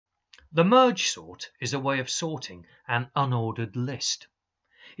The merge sort is a way of sorting an unordered list.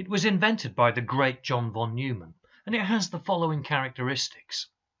 It was invented by the great John von Neumann, and it has the following characteristics.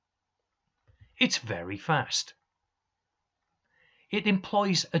 It's very fast. It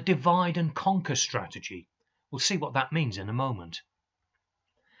employs a divide and conquer strategy. We'll see what that means in a moment.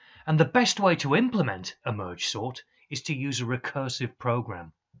 And the best way to implement a merge sort is to use a recursive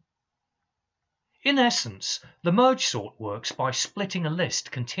program. In essence, the merge sort works by splitting a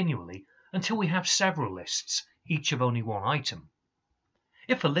list continually until we have several lists, each of only one item.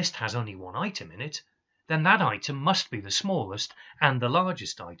 If a list has only one item in it, then that item must be the smallest and the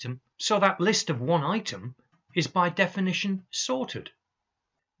largest item, so that list of one item is by definition sorted.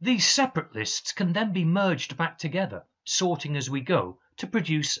 These separate lists can then be merged back together, sorting as we go, to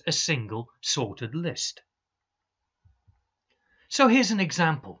produce a single sorted list. So here's an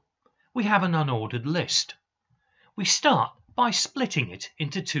example. We have an unordered list. We start by splitting it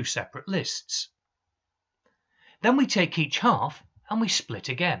into two separate lists. Then we take each half and we split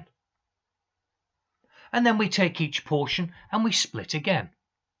again. And then we take each portion and we split again.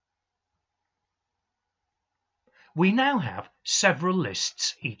 We now have several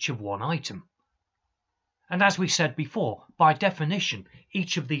lists, each of one item. And as we said before, by definition,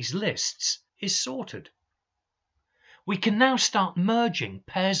 each of these lists is sorted. We can now start merging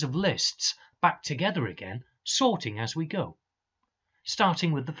pairs of lists back together again, sorting as we go,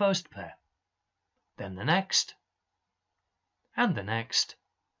 starting with the first pair, then the next, and the next,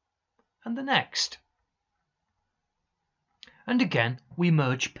 and the next. And again, we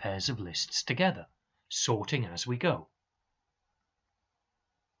merge pairs of lists together, sorting as we go.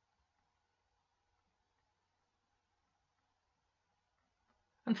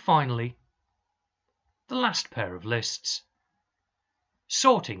 And finally, the last pair of lists,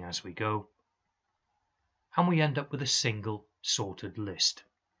 sorting as we go, and we end up with a single sorted list.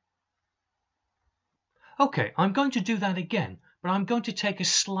 Okay, I'm going to do that again, but I'm going to take a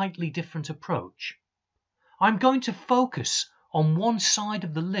slightly different approach. I'm going to focus on one side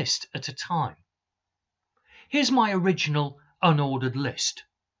of the list at a time. Here's my original unordered list.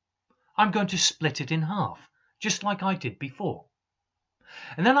 I'm going to split it in half, just like I did before.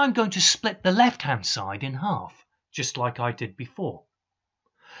 And then I'm going to split the left-hand side in half, just like I did before.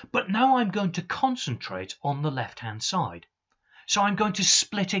 But now I'm going to concentrate on the left-hand side, so I'm going to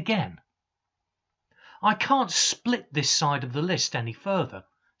split again. I can't split this side of the list any further,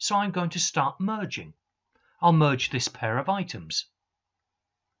 so I'm going to start merging. I'll merge this pair of items.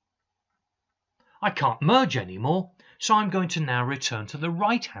 I can't merge anymore, so I'm going to now return to the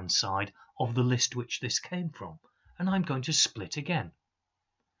right-hand side of the list which this came from, and I'm going to split again.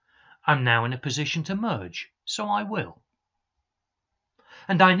 I'm now in a position to merge, so I will.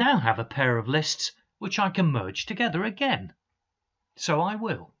 And I now have a pair of lists which I can merge together again, so I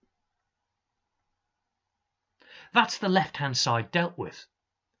will. That's the left-hand side dealt with.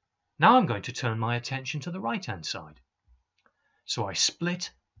 Now I'm going to turn my attention to the right-hand side. So I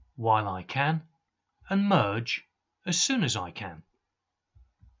split while I can and merge as soon as I can.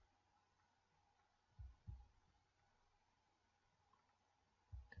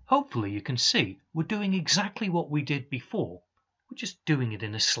 Hopefully you can see we're doing exactly what we did before, we're just doing it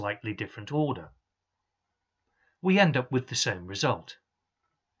in a slightly different order. We end up with the same result.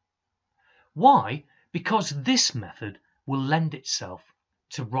 Why? Because this method will lend itself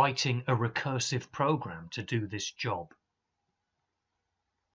to writing a recursive program to do this job.